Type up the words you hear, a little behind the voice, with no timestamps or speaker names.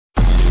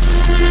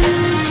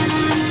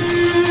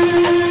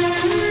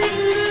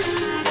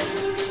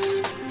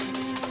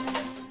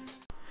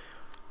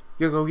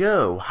Yo yo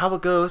yo, how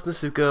it goes,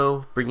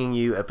 Nasuko, bringing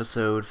you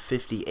episode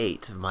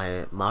 58 of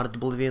my modded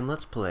Oblivion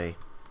Let's Play.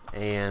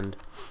 And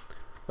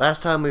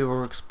last time we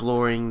were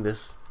exploring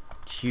this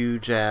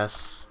huge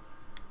ass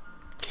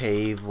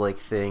cave-like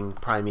thing,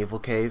 primeval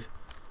cave.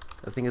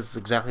 I think this is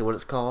exactly what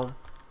it's called.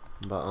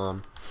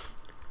 But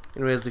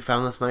anyways, we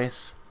found this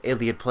nice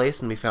alien place,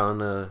 and we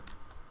found a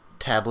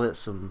tablet,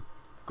 some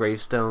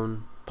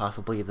gravestone,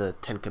 possibly the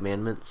Ten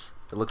Commandments.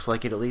 It looks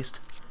like it, at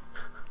least.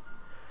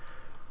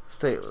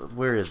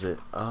 Where is it?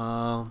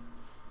 A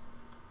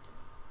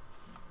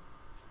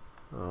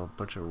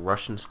bunch of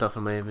Russian stuff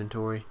in my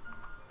inventory.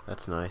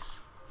 That's nice.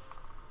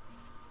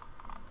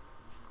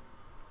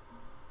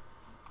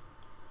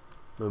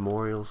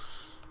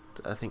 Memorials.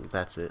 I think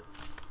that's it.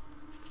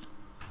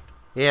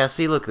 Yeah,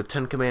 see, look, the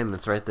Ten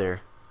Commandments right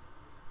there.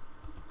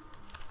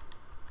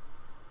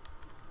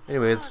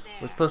 Anyways,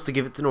 we're supposed to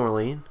give it to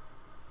Norleen.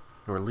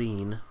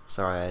 Norleen.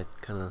 Sorry, I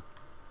kind of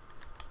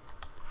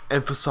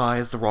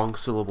emphasized the wrong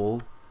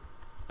syllable.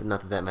 But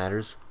not that that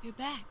matters. You're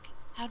back.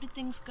 How did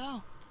things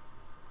go?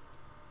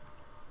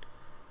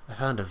 I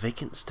found a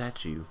vacant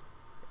statue.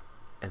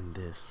 And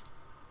this.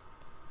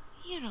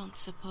 You don't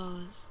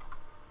suppose.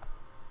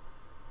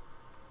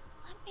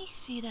 Let me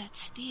see that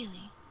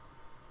steely.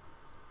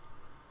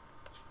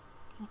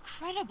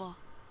 Incredible.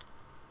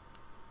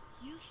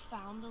 You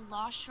found the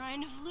lost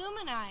shrine of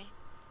Lumini.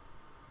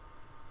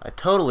 I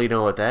totally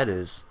know what that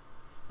is.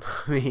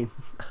 I mean...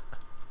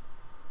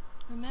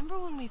 Remember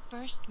when we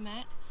first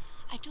met?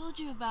 I told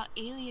you about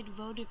alien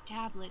votive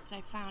tablets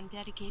I found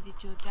dedicated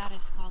to a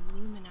goddess called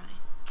Lumini.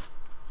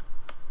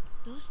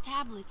 Those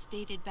tablets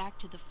dated back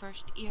to the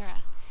First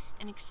Era,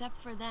 and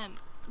except for them,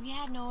 we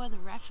had no other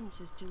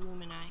references to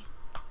Lumini.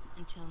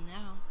 Until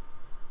now.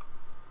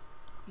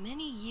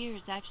 Many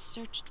years I've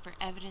searched for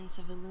evidence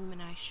of a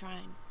Lumini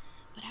shrine,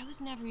 but I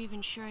was never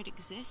even sure it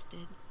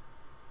existed.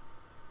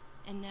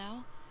 And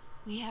now,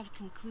 we have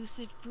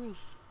conclusive proof.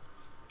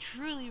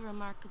 Truly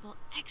remarkable,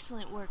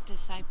 excellent work,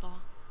 disciple.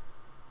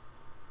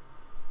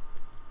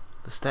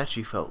 The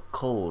statue felt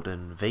cold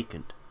and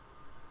vacant.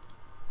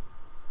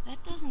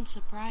 That doesn't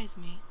surprise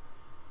me.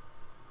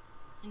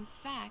 In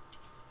fact,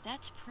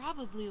 that's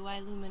probably why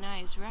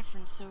Lumini is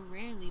referenced so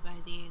rarely by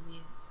the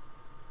aliens.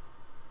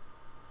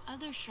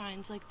 Other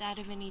shrines like that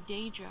of any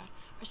Daedra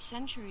are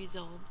centuries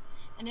old,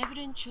 and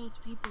evidence shows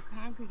people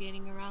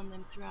congregating around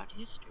them throughout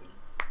history.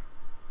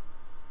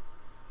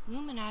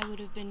 Lumini would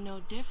have been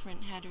no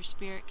different had her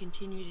spirit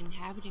continued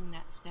inhabiting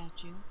that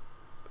statue.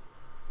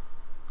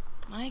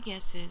 My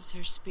guess is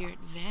her spirit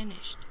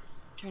vanished,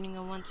 turning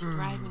a once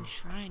thriving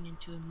shrine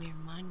into a mere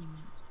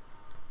monument.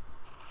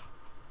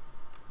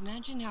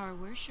 Imagine how her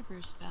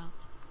worshippers felt.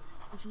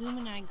 With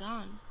Lumini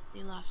gone,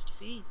 they lost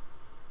faith,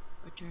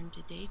 or turned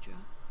to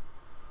Daedra.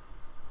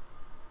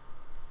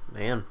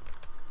 Man,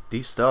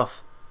 deep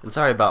stuff. And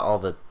sorry about all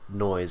the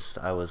noise.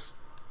 I was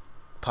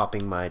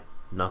popping my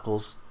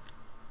knuckles.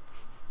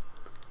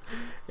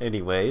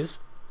 Anyways.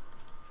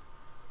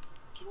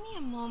 Give me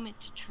a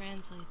moment to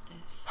translate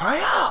this.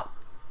 Hurry up!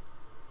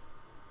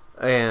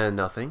 And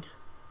nothing.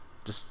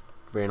 Just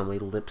randomly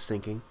lip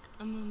syncing.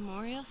 A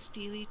memorial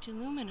stele to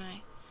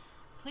Lumini,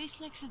 placed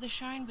next to the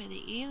shrine by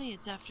the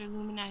aliens after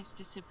Lumini's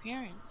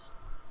disappearance.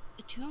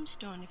 A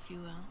tombstone, if you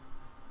will.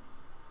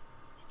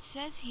 It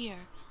says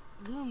here,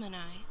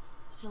 Lumini,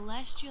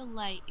 celestial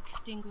light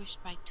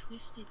extinguished by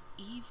twisted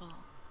evil.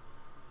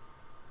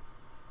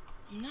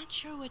 I'm not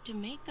sure what to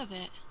make of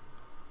it.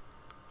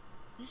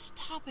 This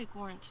topic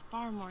warrants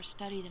far more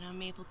study than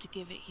I'm able to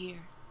give it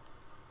here.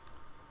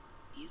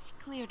 You've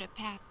cleared a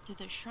path to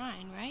the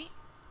shrine, right?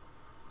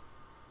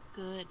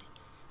 Good.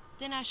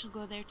 Then I shall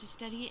go there to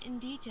study it in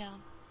detail.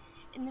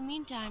 In the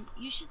meantime,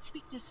 you should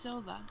speak to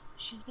Sova.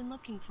 She's been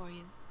looking for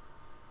you.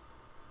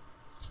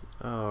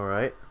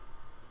 Alright.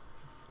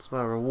 It's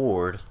my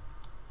reward.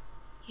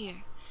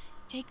 Here,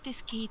 take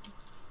this key to...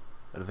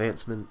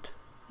 Advancement.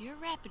 Your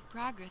rapid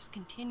progress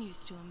continues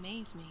to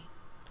amaze me.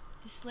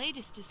 This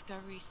latest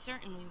discovery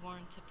certainly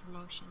warrants a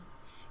promotion.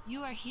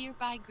 You are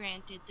hereby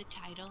granted the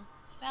title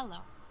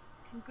Fellow.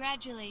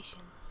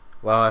 Congratulations.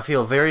 Wow, I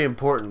feel very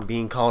important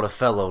being called a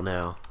fellow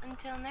now.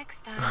 Until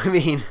next time. I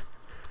mean...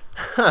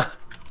 oh,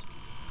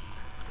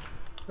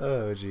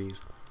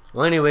 jeez.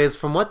 Well, anyways,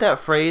 from what that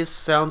phrase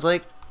sounds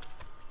like,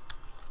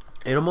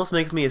 it almost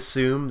makes me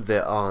assume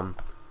that,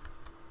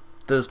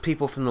 those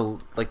people from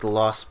the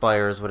Lost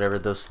Spires, whatever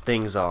those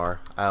things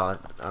are, I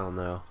don't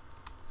know.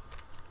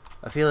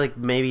 I feel like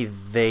maybe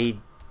they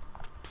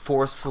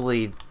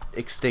forcefully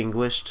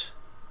extinguished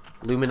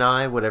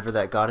Lumini, whatever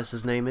that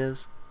goddess's name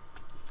is.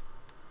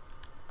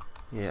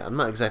 Yeah, I'm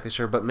not exactly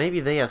sure, but maybe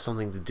they have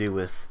something to do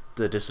with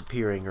the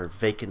disappearing or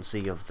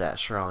vacancy of that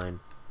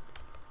shrine.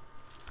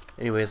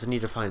 Anyways, I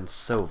need to find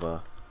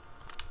Sova.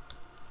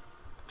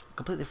 I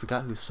completely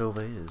forgot who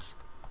Sova is.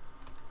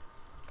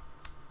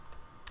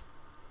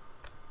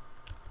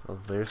 Well,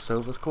 there's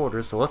Sova's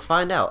quarters, so let's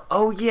find out.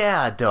 Oh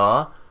yeah,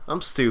 duh!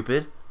 I'm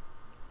stupid.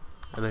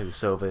 I know who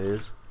Sova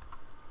is.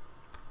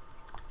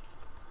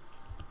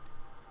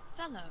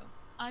 Fellow,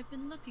 I've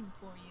been looking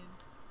for you.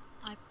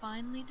 I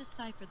finally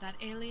deciphered that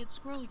alien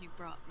scroll you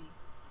brought me.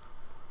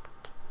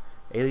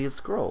 Alien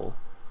scroll.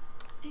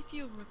 If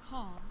you'll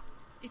recall,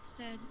 it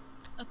said,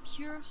 "A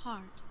pure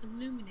heart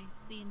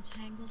illuminates the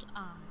entangled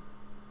eye."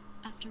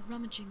 After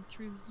rummaging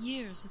through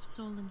years of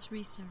Solon's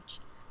research,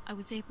 I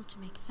was able to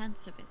make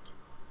sense of it.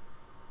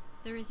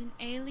 There is an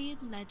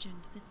Aeoliad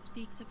legend that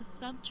speaks of a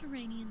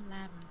subterranean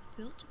labyrinth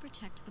built to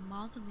protect the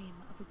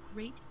mausoleum of a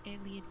great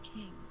Aeoliad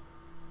king,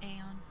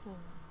 Aeon IV.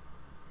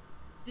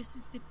 This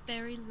is the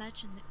very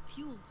legend that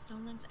fueled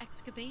Solon's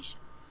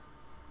excavations.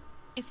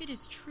 If it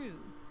is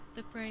true,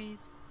 the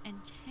phrase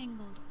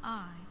 "entangled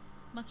eye"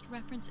 must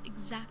reference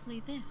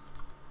exactly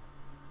this.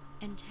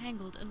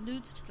 Entangled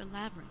alludes to the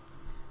labyrinth,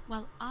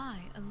 while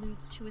eye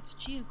alludes to its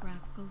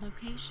geographical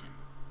location.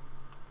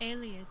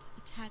 Aeoliads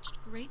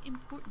attached great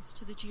importance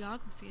to the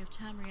geography of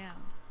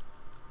Tamriel.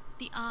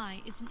 The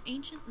eye is an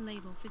ancient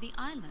label for the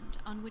island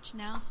on which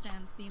now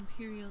stands the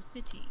imperial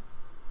city.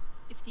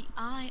 If the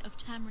eye of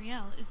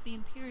Tamriel is the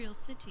imperial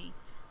city,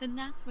 then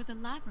that's where the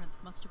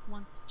labyrinth must have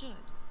once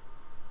stood.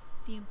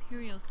 The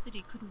imperial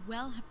city could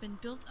well have been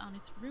built on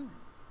its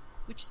ruins,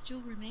 which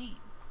still remain,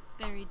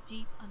 buried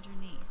deep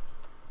underneath.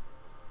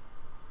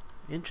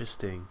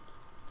 Interesting.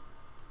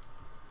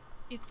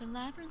 If the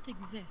labyrinth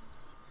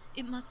exists,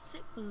 it must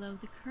sit below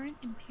the current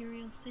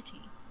imperial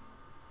city.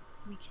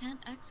 We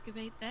can't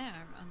excavate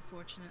there,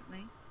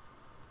 unfortunately.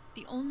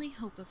 The only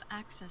hope of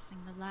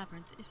accessing the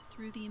labyrinth is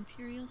through the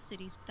imperial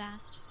city's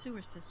vast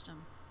sewer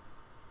system.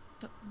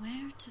 But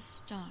where to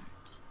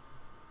start?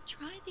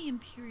 Try the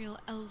Imperial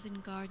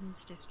Elven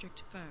Gardens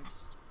District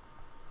first.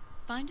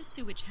 Find a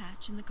sewage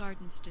hatch in the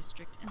Gardens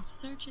District and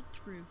search it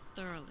through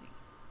thoroughly.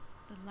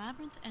 The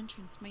labyrinth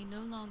entrance may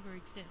no longer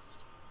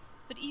exist,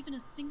 but even a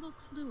single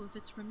clue of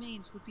its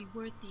remains would be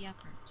worth the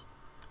effort.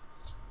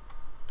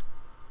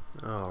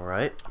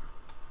 Alright.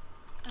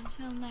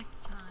 Until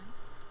next time.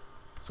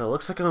 So it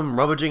looks like I'm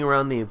rummaging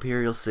around the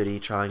Imperial City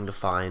trying to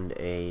find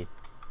a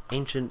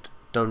ancient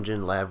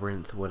dungeon,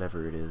 labyrinth,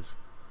 whatever it is.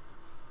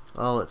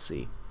 Oh, let's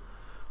see.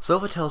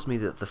 Silva tells me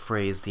that the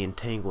phrase "the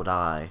entangled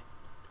eye"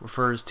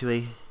 refers to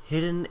a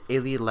hidden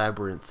alien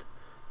labyrinth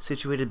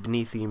situated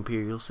beneath the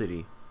Imperial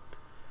City.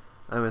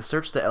 I must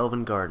search the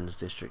Elven Gardens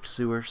District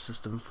sewer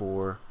system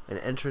for an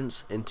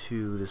entrance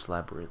into this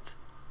labyrinth.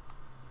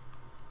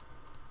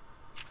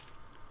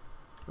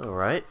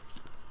 Alright.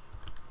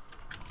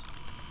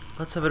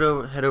 Let's head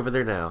over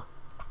there now.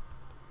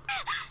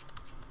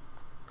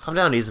 Calm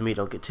down, Izumi,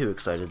 don't get too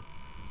excited.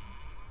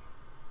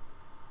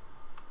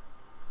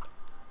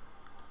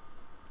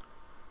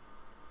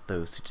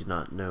 Those who do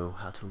not know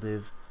how to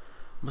live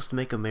must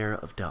make a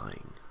merit of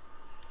dying.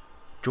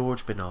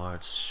 George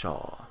Bernard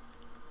Shaw.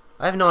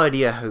 I have no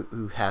idea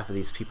who half of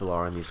these people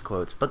are in these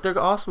quotes, but they're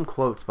awesome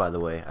quotes, by the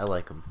way. I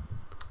like them.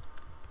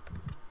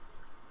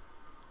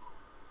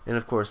 And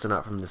of course, they're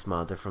not from this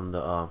mod. They're from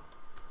the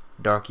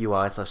Dark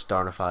UI /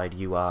 Darnified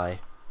UI,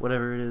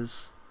 whatever it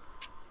is.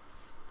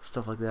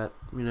 Stuff like that,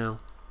 you know.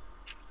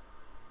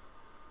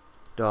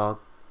 Dog.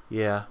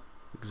 Yeah,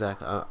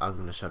 exactly. I'm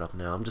gonna shut up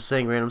now. I'm just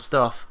saying random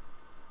stuff.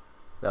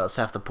 That was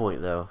half the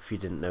point, though, if you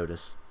didn't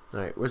notice.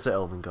 Alright, where's the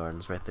Elven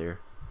Gardens? Right there.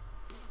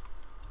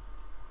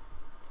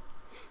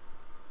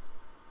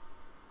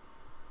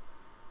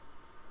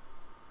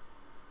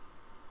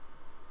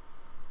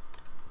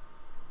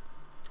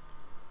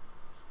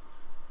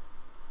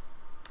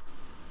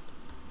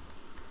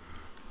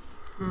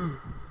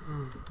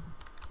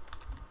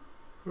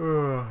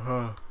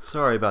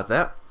 Sorry about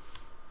that.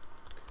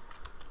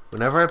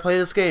 Whenever I play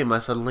this game, I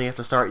suddenly have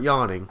to start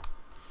yawning.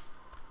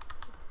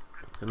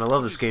 And I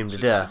love this game to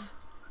death,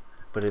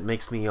 but it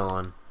makes me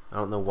yawn. I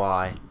don't know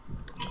why.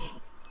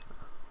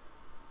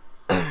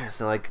 It's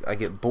not like I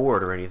get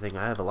bored or anything.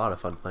 I have a lot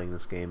of fun playing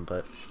this game,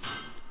 but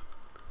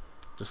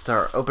just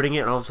start opening it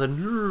and all of a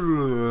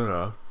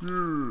sudden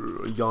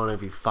yawn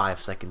every 5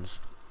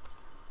 seconds.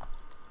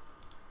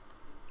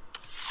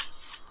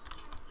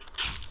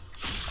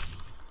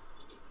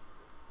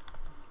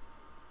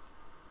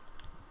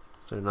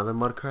 Is there another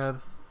mud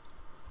crab?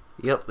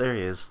 Yep, there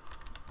he is.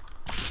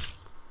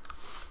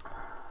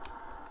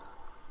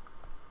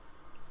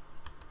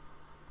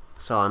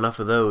 Saw enough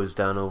of those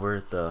down over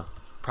at the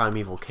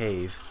Primeval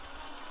Cave.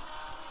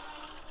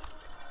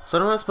 So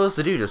what am I supposed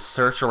to do? Just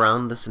search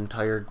around this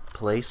entire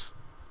place?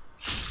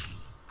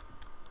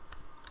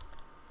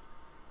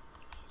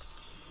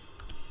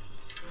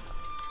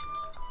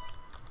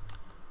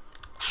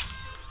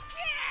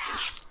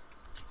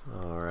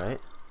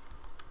 Alright.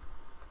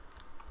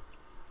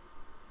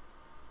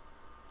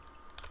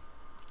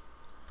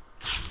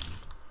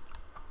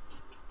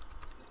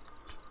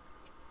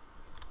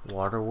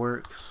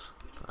 Waterworks.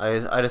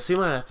 I'd assume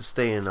I'd have to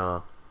stay in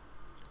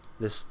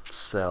this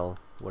cell,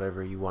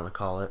 whatever you want to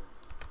call it.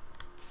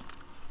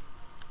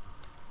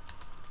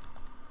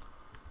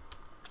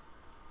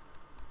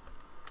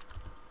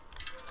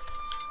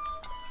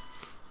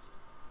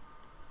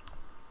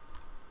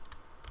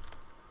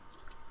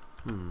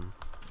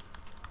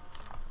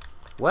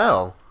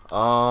 Well,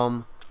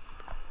 I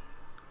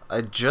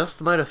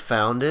just might have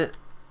found it.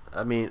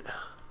 I mean,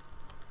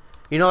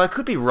 You know, I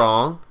could be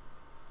wrong,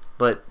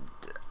 but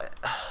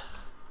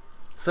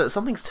so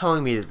something's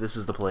telling me that this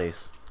is the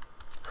place.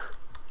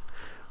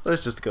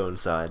 Let's just go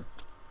inside.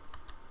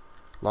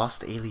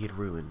 Lost Alien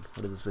Ruin.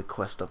 What is a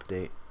quest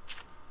update?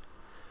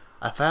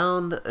 I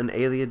found an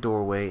alien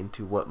doorway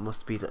into what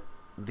must be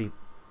the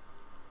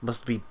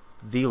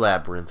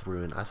labyrinth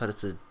ruin. I thought it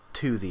said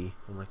to the.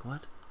 I'm like,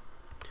 what?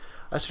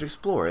 I should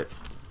explore it.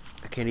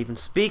 I can't even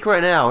speak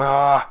right now.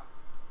 Ah!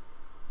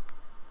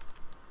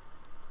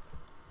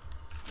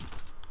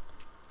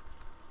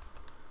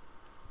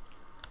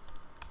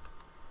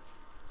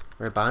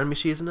 Right behind me,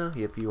 Shizuna?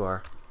 Yep, you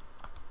are.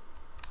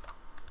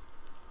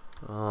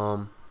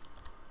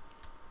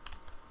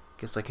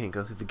 Guess I can't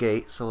go through the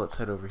gate, so let's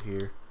head over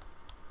here.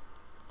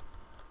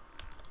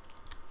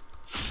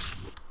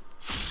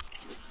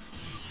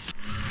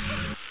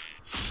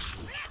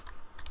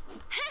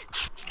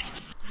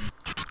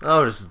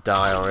 Oh, just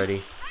die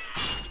already.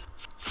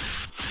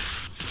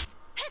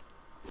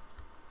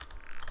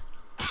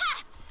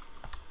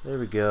 There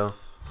we go.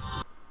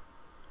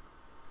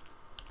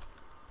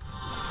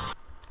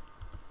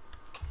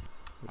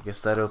 I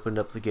guess that opened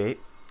up the gate.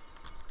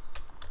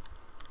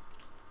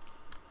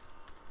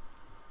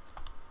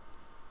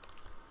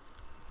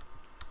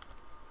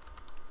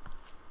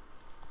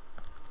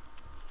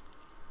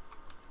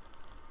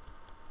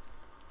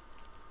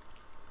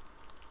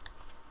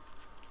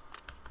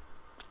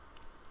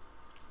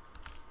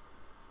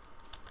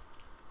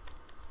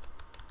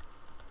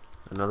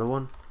 Another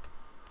one?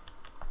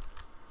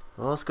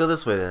 Well, let's go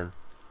this way then.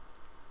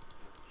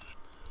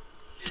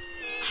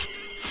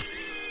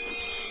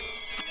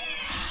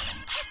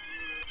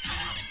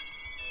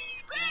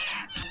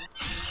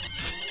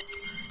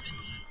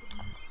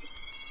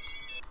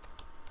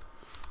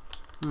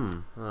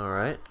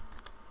 Alright.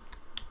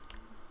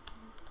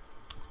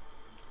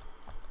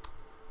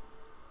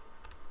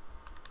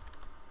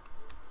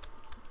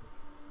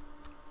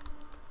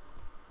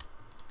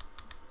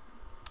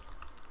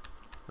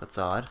 That's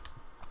odd.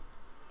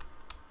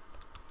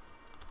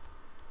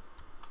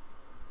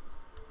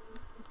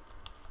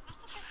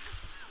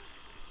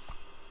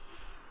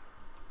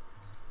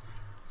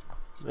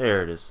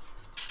 There it is.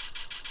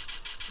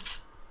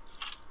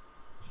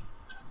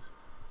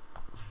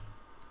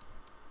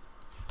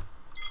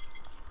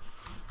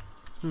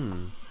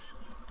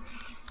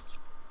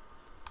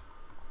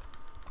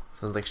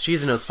 Sounds like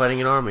Shizuno's fighting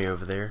an army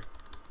over there.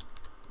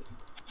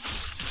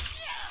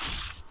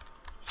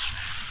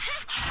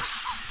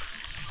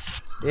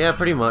 Yeah,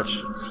 pretty much.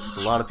 It's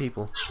a lot of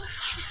people.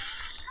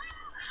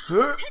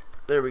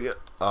 There we go.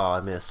 Oh,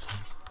 I missed.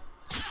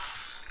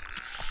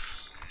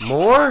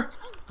 More?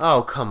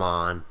 Oh, come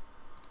on.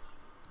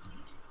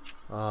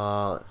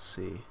 Let's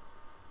see.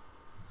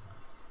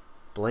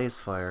 Blaze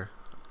fire.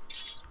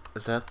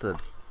 Is that the...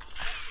 What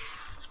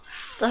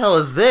the hell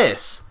is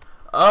this?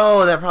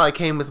 Oh, that probably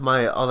came with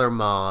my other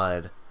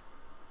mod.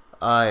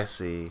 I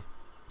see.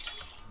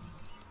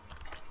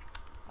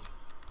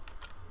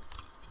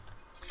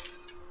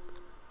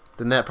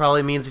 Then that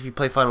probably means if you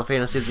play Final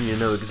Fantasy, then you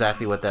know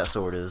exactly what that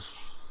sword is.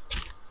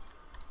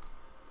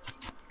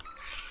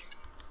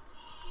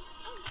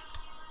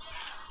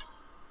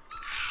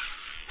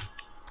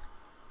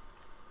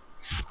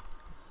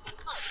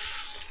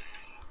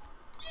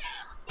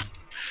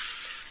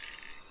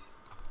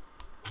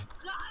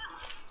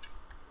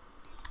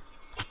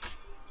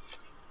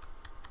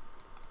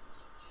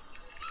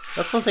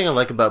 That's one thing I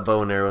like about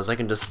bow and arrows. I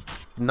can just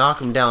knock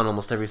them down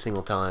almost every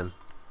single time.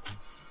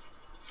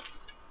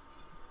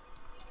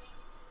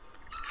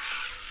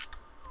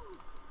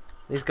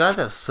 These guys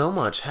have so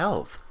much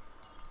health.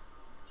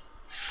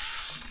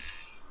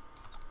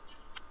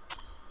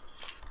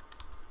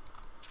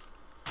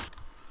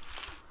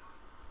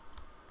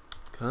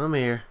 Come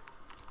here.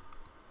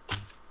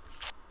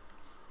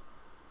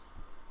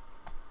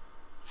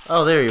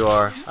 Oh, there you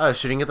are. I was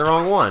shooting at the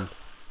wrong one.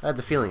 I had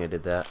the feeling I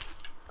did that.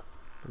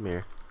 Come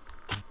here.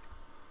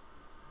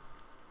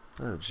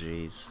 Oh,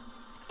 jeez.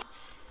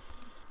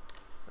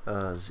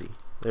 Z.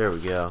 There we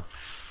go.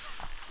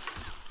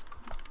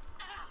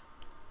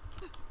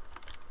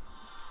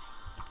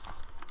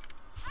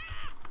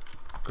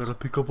 Gotta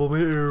pick up all my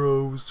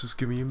arrows. Just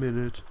give me a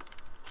minute.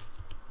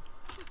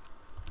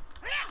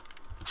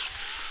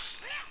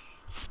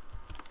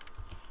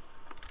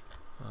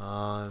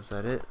 Is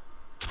that it?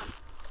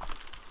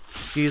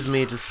 Excuse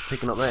me, just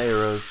picking up my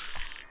arrows.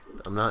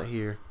 I'm not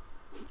here.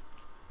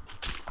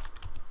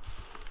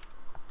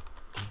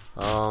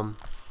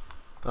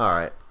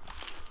 Alright.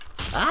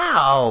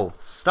 Ow!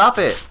 Stop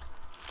it!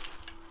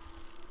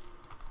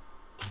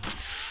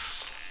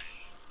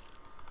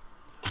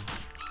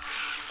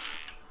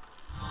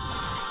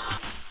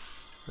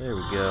 There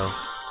we go.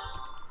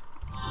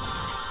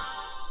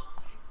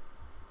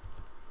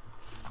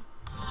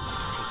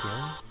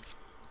 Again?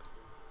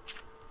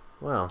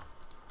 Well.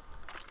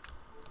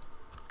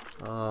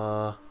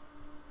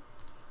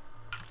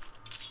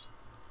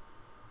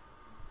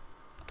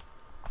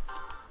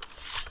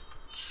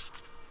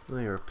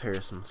 Let me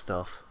repair some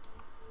stuff.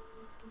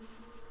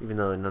 Even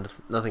though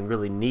nothing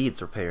really needs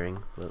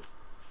repairing, but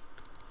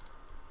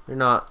They're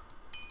not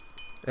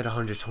at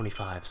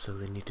 125, so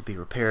they need to be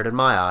repaired in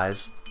my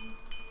eyes.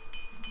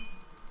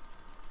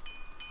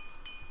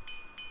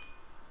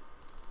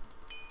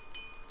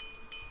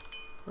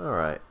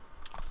 Alright.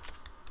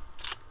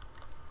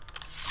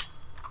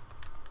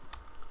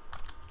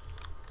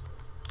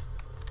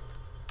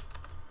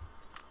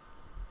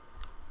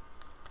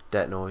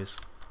 That noise.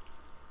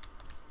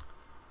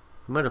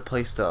 I might have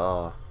placed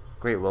a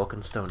great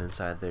welcome stone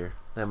inside there.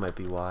 That might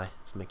be why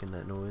it's making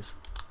that noise.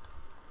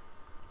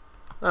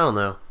 I don't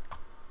know.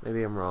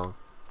 Maybe I'm wrong.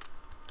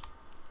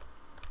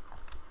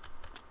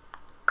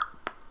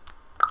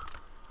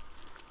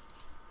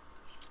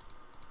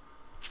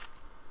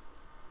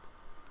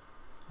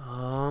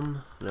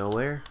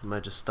 Nowhere? Am I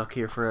just stuck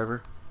here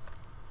forever?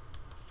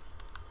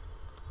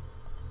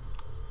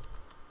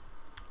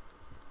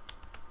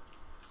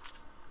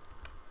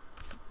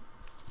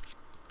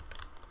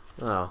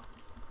 Oh.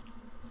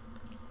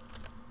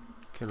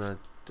 Can I?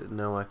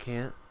 No, I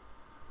can't.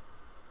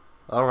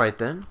 Alright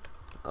then.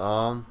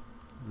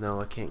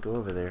 No, I can't go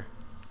over there.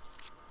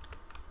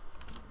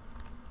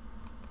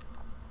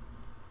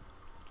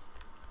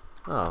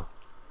 Oh.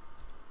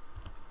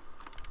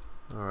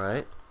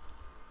 Alright.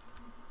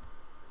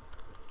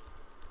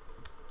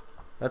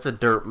 That's a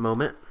derp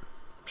moment.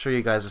 I'm sure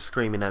you guys are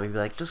screaming at me, be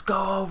like, just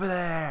go over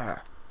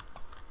there!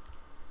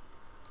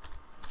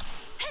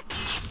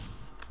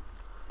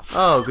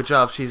 Oh, good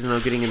job,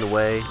 Shizano, getting in the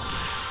way.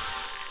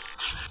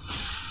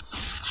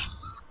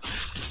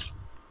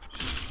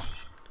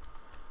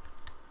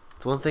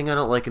 It's one thing I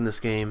don't like in this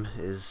game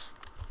is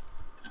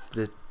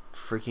the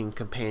freaking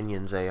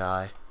companions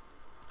AI.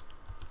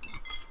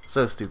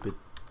 So stupid.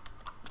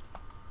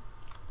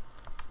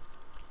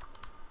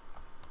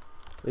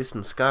 At least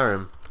in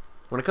Skyrim,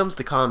 when it comes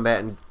to combat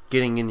and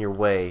getting in your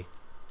way,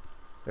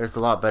 there's a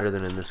lot better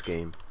than in this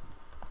game.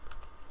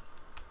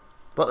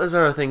 But there's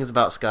other things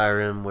about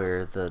Skyrim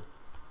where the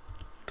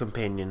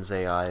companions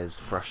AI is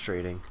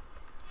frustrating.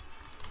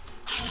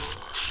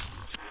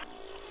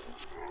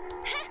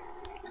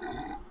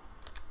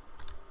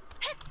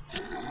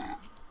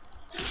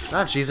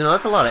 God, Shizano,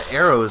 that's a lot of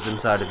arrows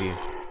inside of you.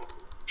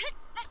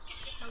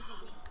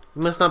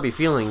 You must not be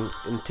feeling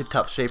in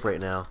tip-top shape right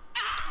now.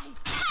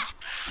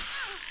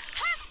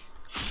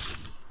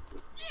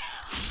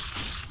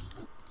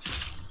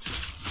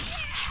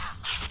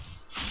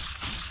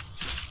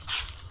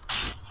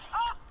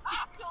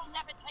 You'll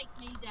never take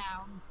me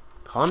down.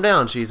 Calm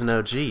down,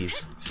 Shizano,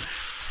 jeez.